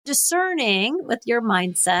Discerning with your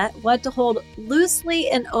mindset what to hold loosely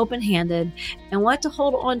and open-handed and what to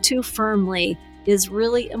hold on to firmly is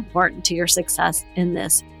really important to your success in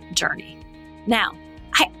this journey. Now,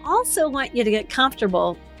 I also want you to get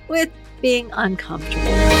comfortable with being uncomfortable.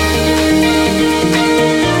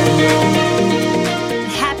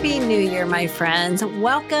 Happy New Year, my friends.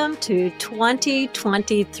 Welcome to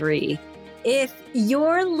 2023. If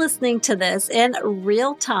you're listening to this in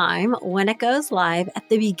real time when it goes live at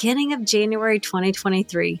the beginning of January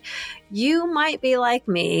 2023, you might be like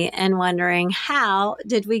me and wondering, how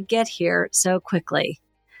did we get here so quickly?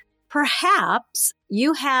 Perhaps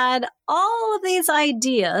you had all of these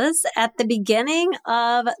ideas at the beginning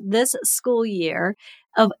of this school year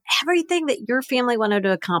of everything that your family wanted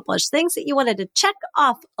to accomplish, things that you wanted to check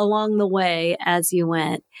off along the way as you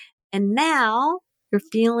went. And now you're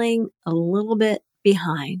feeling a little bit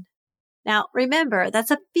behind. Now, remember, that's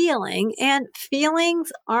a feeling, and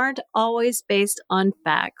feelings aren't always based on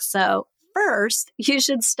facts. So first, you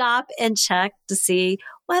should stop and check to see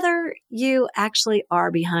whether you actually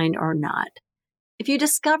are behind or not. If you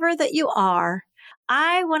discover that you are,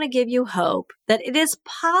 I want to give you hope that it is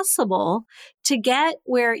possible to get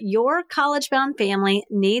where your college-bound family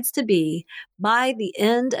needs to be by the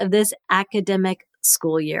end of this academic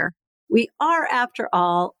school year. We are, after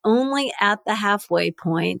all, only at the halfway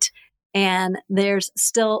point, and there's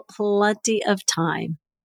still plenty of time.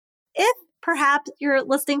 If perhaps you're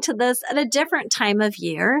listening to this at a different time of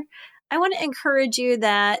year, I want to encourage you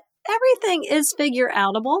that everything is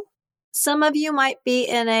figure-outable. Some of you might be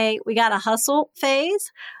in we got a hustle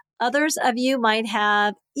phase. Others of you might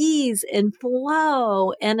have ease and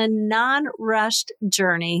flow and a non-rushed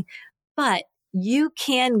journey, but you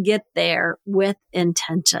can get there with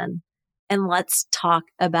intention. And let's talk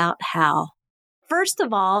about how. First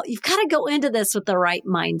of all, you've got to go into this with the right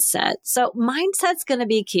mindset. So mindset's going to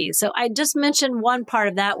be key. So I just mentioned one part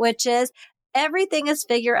of that, which is everything is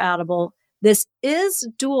figure-outable. This is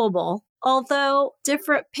doable, although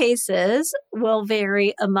different paces will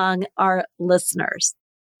vary among our listeners.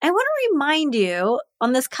 I want to remind you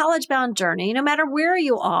on this college-bound journey, no matter where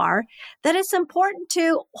you are, that it's important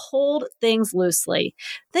to hold things loosely.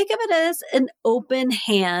 Think of it as an open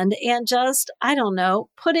hand and just,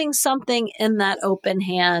 putting something in that open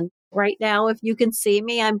hand. Right now, if you can see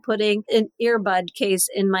me, I'm putting an earbud case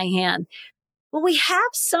in my hand. When we have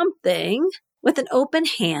something with an open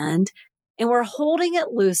hand and we're holding it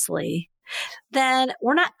loosely, then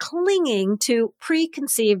we're not clinging to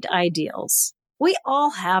preconceived ideals. We all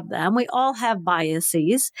have them. We all have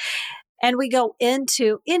biases, and we go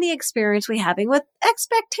into any experience we're having with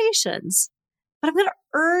expectations. But I'm going to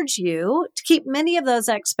urge you to keep many of those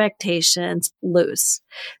expectations loose.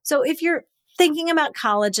 So if you're thinking about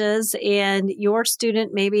colleges and your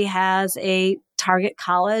student maybe has a target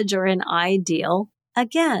college or an ideal,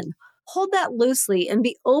 again, hold that loosely and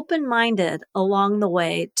be open-minded along the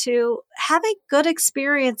way to having good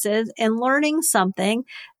experiences and learning something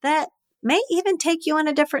that may even take you in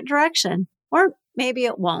a different direction, or maybe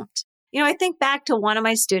it won't. I think back to one of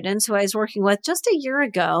my students who I was working with just a year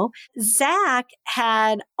ago. Zach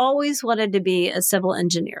had always wanted to be a civil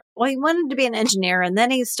engineer. Well, he wanted to be an engineer, and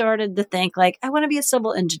then he started to think I want to be a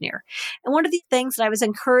civil engineer. And one of the things that I was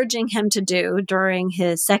encouraging him to do during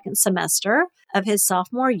his second semester of his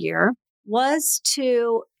sophomore year was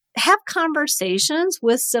to have conversations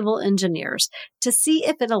with civil engineers to see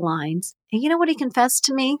if it aligns. And you know what he confessed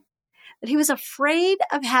to me? That he was afraid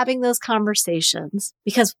of having those conversations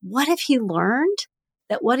because what if he learned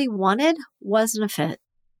that what he wanted wasn't a fit?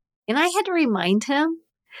 And I had to remind him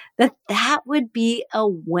that that would be a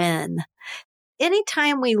win.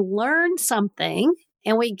 Anytime we learn something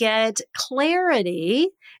and we get clarity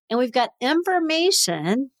and we've got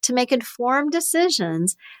information to make informed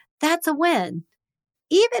decisions, that's a win.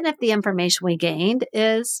 Even if the information we gained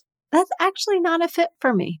is, that's actually not a fit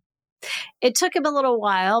for me. It took him a little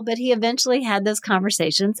while, but he eventually had those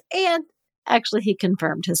conversations and actually he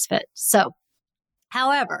confirmed his fit. So,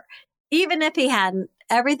 however, even if he hadn't,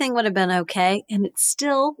 everything would have been okay and it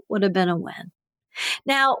still would have been a win.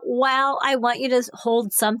 Now, while I want you to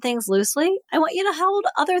hold some things loosely, I want you to hold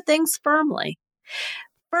other things firmly.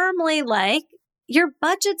 Firmly, like your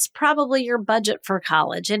budget's probably your budget for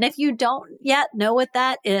college. And if you don't yet know what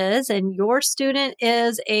that is, and your student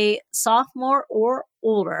is a sophomore or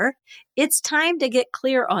older, it's time to get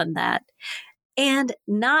clear on that and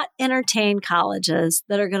not entertain colleges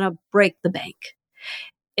that are going to break the bank.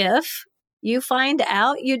 If you find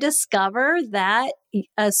out, you discover that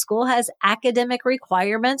a school has academic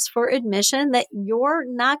requirements for admission that you're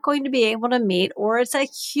not going to be able to meet, or it's a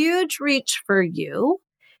huge reach for you,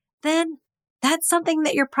 then that's something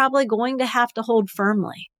that you're probably going to have to hold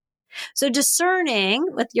firmly. So discerning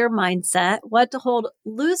with your mindset what to hold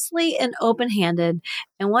loosely and open-handed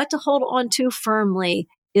and what to hold on to firmly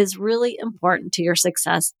is really important to your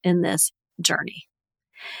success in this journey.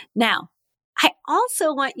 Now, I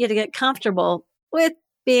also want you to get comfortable with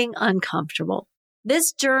being uncomfortable.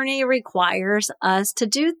 This journey requires us to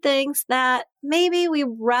do things that maybe we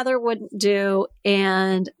rather wouldn't do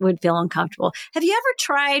and would feel uncomfortable. Have you ever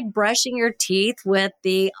tried brushing your teeth with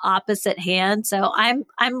the opposite hand? So I'm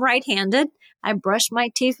right-handed. I brush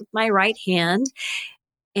my teeth with my right hand.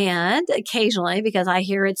 And occasionally, because I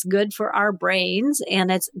hear it's good for our brains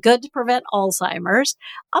and it's good to prevent Alzheimer's,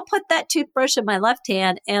 I'll put that toothbrush in my left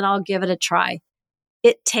hand and I'll give it a try.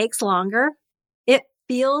 It takes longer. It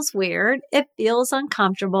feels weird. It feels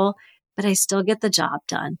uncomfortable, but I still get the job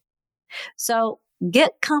done. So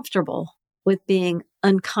get comfortable with being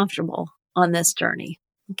uncomfortable on this journey.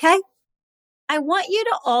 Okay? I want you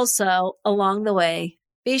to also, along the way,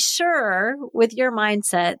 be sure with your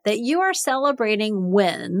mindset that you are celebrating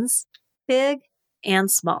wins, big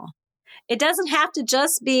and small. It doesn't have to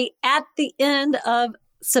just be at the end of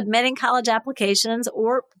submitting college applications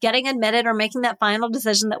or getting admitted or making that final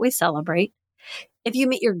decision that we celebrate. If you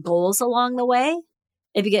meet your goals along the way,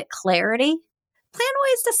 if you get clarity, plan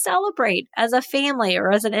ways to celebrate as a family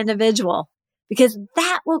or as an individual, because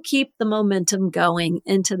that will keep the momentum going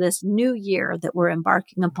into this new year that we're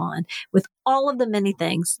embarking upon with all of the many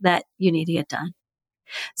things that you need to get done.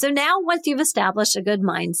 So now once you've established a good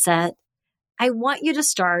mindset, I want you to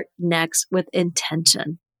start next with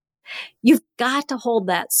intention. You've got to hold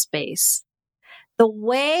that space. The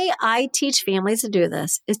way I teach families to do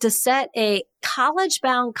this is to set a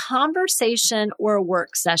college-bound conversation or a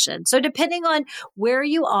work session. So depending on where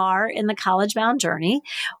you are in the college-bound journey,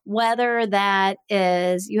 whether that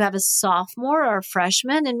is you have a sophomore or a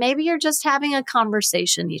freshman, and maybe you're just having a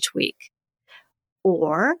conversation each week,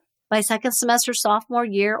 or by second semester sophomore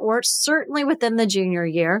year, or certainly within the junior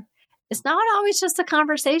year, it's not always just a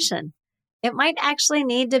conversation. It might actually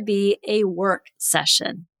need to be a work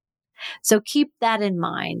session. So keep that in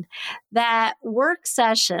mind. That work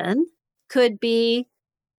session could be,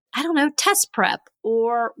 test prep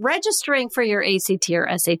or registering for your ACT or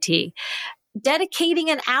SAT, dedicating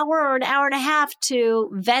an hour or an hour and a half to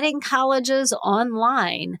vetting colleges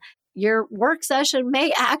online. Your work session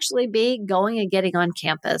may actually be going and getting on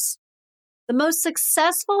campus. The most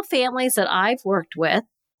successful families that I've worked with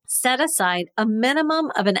set aside a minimum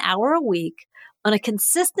of an hour a week on a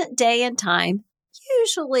consistent day and time,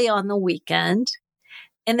 usually on the weekend,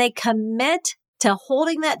 and they commit to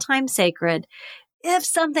holding that time sacred. If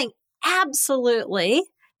something absolutely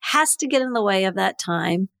has to get in the way of that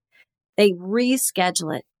time, they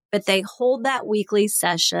reschedule it, but they hold that weekly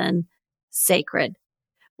session sacred.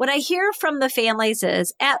 What I hear from the families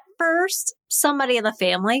is at first, somebody in the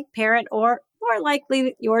family, parent, or more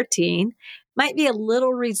likely your teen, might be a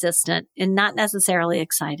little resistant and not necessarily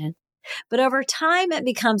excited. But over time, it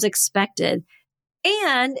becomes expected.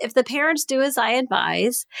 And if the parents do as I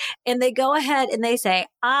advise, and they go ahead and they say,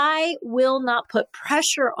 I will not put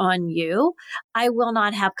pressure on you. I will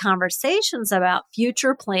not have conversations about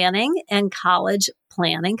future planning and college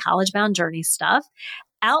planning, college-bound journey stuff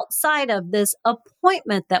outside of this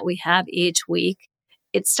appointment that we have each week,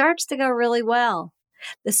 it starts to go really well.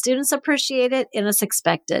 The students appreciate it and it's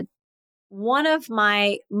expected. One of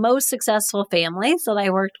my most successful families that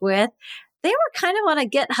I worked with, they were kind of on a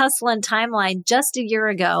get hustling timeline just a year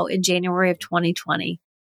ago in January of 2020.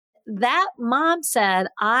 That mom said,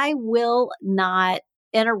 I will not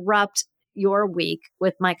interrupt your week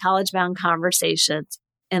with my college-bound conversations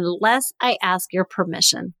unless I ask your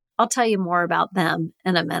permission. I'll tell you more about them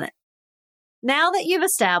in a minute. Now that you've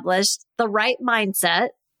established the right mindset,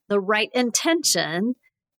 the right intention,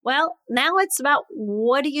 well, now it's about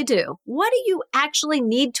what do you do? What do you actually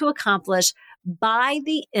need to accomplish by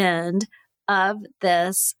the end of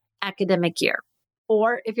this academic year?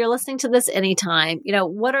 Or if you're listening to this anytime,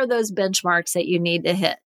 what are those benchmarks that you need to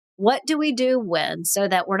hit? What do we do when so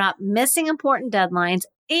that we're not missing important deadlines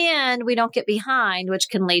and we don't get behind, which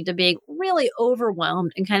can lead to being really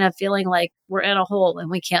overwhelmed and kind of feeling like we're in a hole and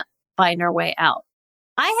we can't find our way out?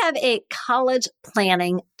 I have a college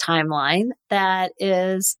planning timeline that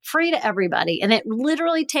is free to everybody, and it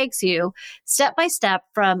literally takes you step by step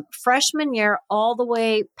from freshman year all the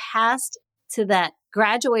way past to that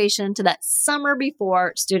graduation, to that summer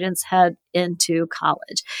before students head into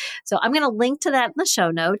college. So I'm going to link to that in the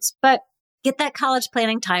show notes, but get that college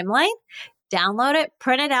planning timeline, download it,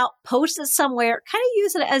 print it out, post it somewhere, kind of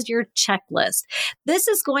use it as your checklist. This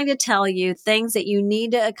is going to tell you things that you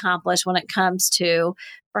need to accomplish when it comes to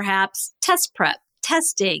perhaps test prep,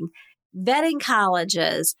 testing, vetting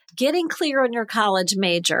colleges, getting clear on your college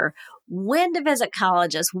major, when to visit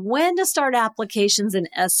colleges, when to start applications and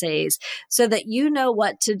essays so that you know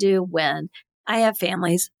what to do when. I have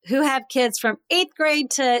families who have kids from 8th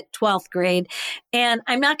grade to 12th grade, and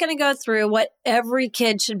I'm not going to go through what every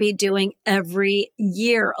kid should be doing every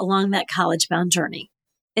year along that college-bound journey.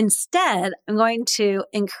 Instead, I'm going to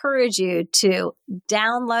encourage you to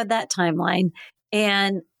download that timeline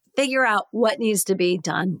and figure out what needs to be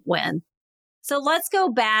done when. So let's go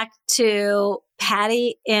back to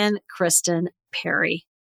Patty and Kristen Perry.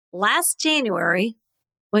 Last January,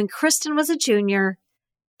 when Kristen was a junior,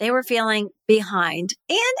 they were feeling behind.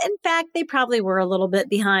 And in fact, they probably were a little bit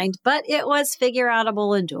behind, but it was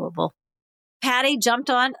figure-outable and doable. Patty jumped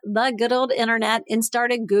on the good old internet and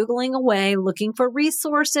started Googling away, looking for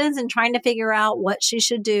resources and trying to figure out what she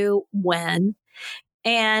should do when.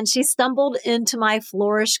 And she stumbled into my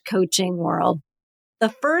Flourish coaching world. The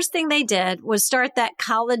first thing they did was start that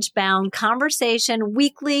college-bound conversation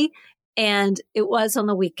weekly, and it was on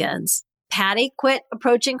the weekends. Patty quit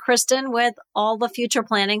approaching Kristen with all the future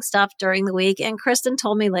planning stuff during the week, and Kristen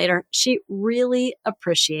told me later she really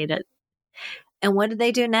appreciated it. And what did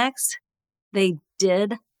they do next? They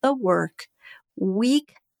did the work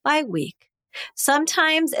week by week,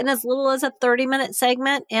 sometimes in as little as a 30-minute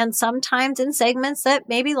segment and sometimes in segments that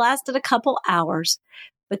maybe lasted a couple hours,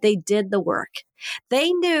 but they did the work.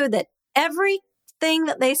 They knew that everything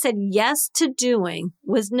that they said yes to doing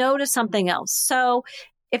was no to something else. So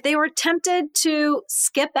if they were tempted to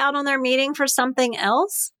skip out on their meeting for something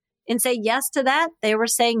else and say yes to that, they were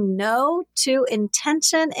saying no to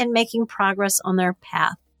intention and making progress on their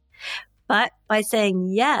path. But by saying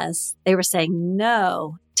yes, they were saying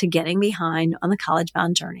no to getting behind on the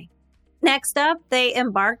college-bound journey. Next up, they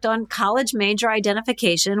embarked on college major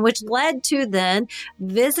identification, which led to then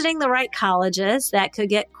visiting the right colleges that could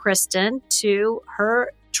get Kristen to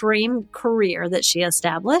her dream career that she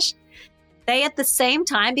established. They, at the same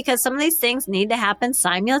time, because some of these things need to happen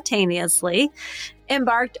simultaneously,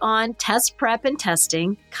 embarked on test prep and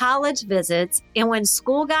testing, college visits, and when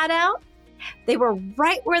school got out, they were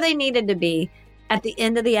right where they needed to be at the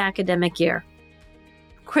end of the academic year.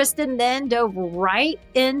 Kristen then dove right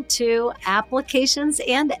into applications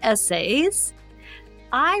and essays.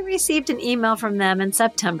 I received an email from them in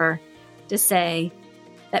September to say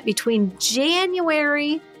that between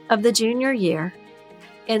January of the junior year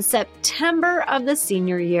and September of the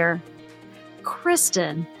senior year,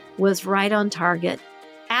 Kristen was right on target.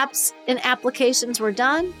 Apps and applications were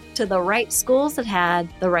done to the right schools that had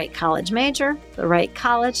the right college major, the right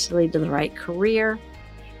college to lead to the right career.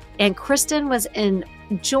 And Kristen was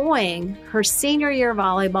enjoying her senior year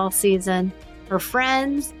volleyball season, her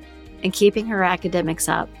friends, and keeping her academics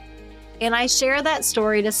up. And I share that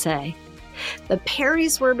story to say the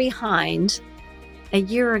Perrys were behind a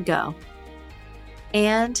year ago,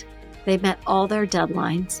 and they met all their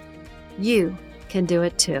deadlines. You can do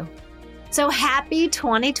it too. So happy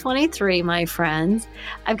 2023, my friends.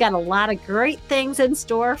 I've got a lot of great things in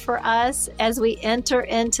store for us as we enter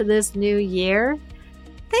into this new year.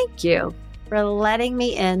 Thank you for letting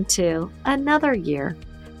me into another year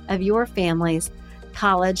of your family's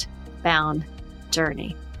college-bound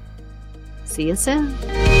journey. See you soon.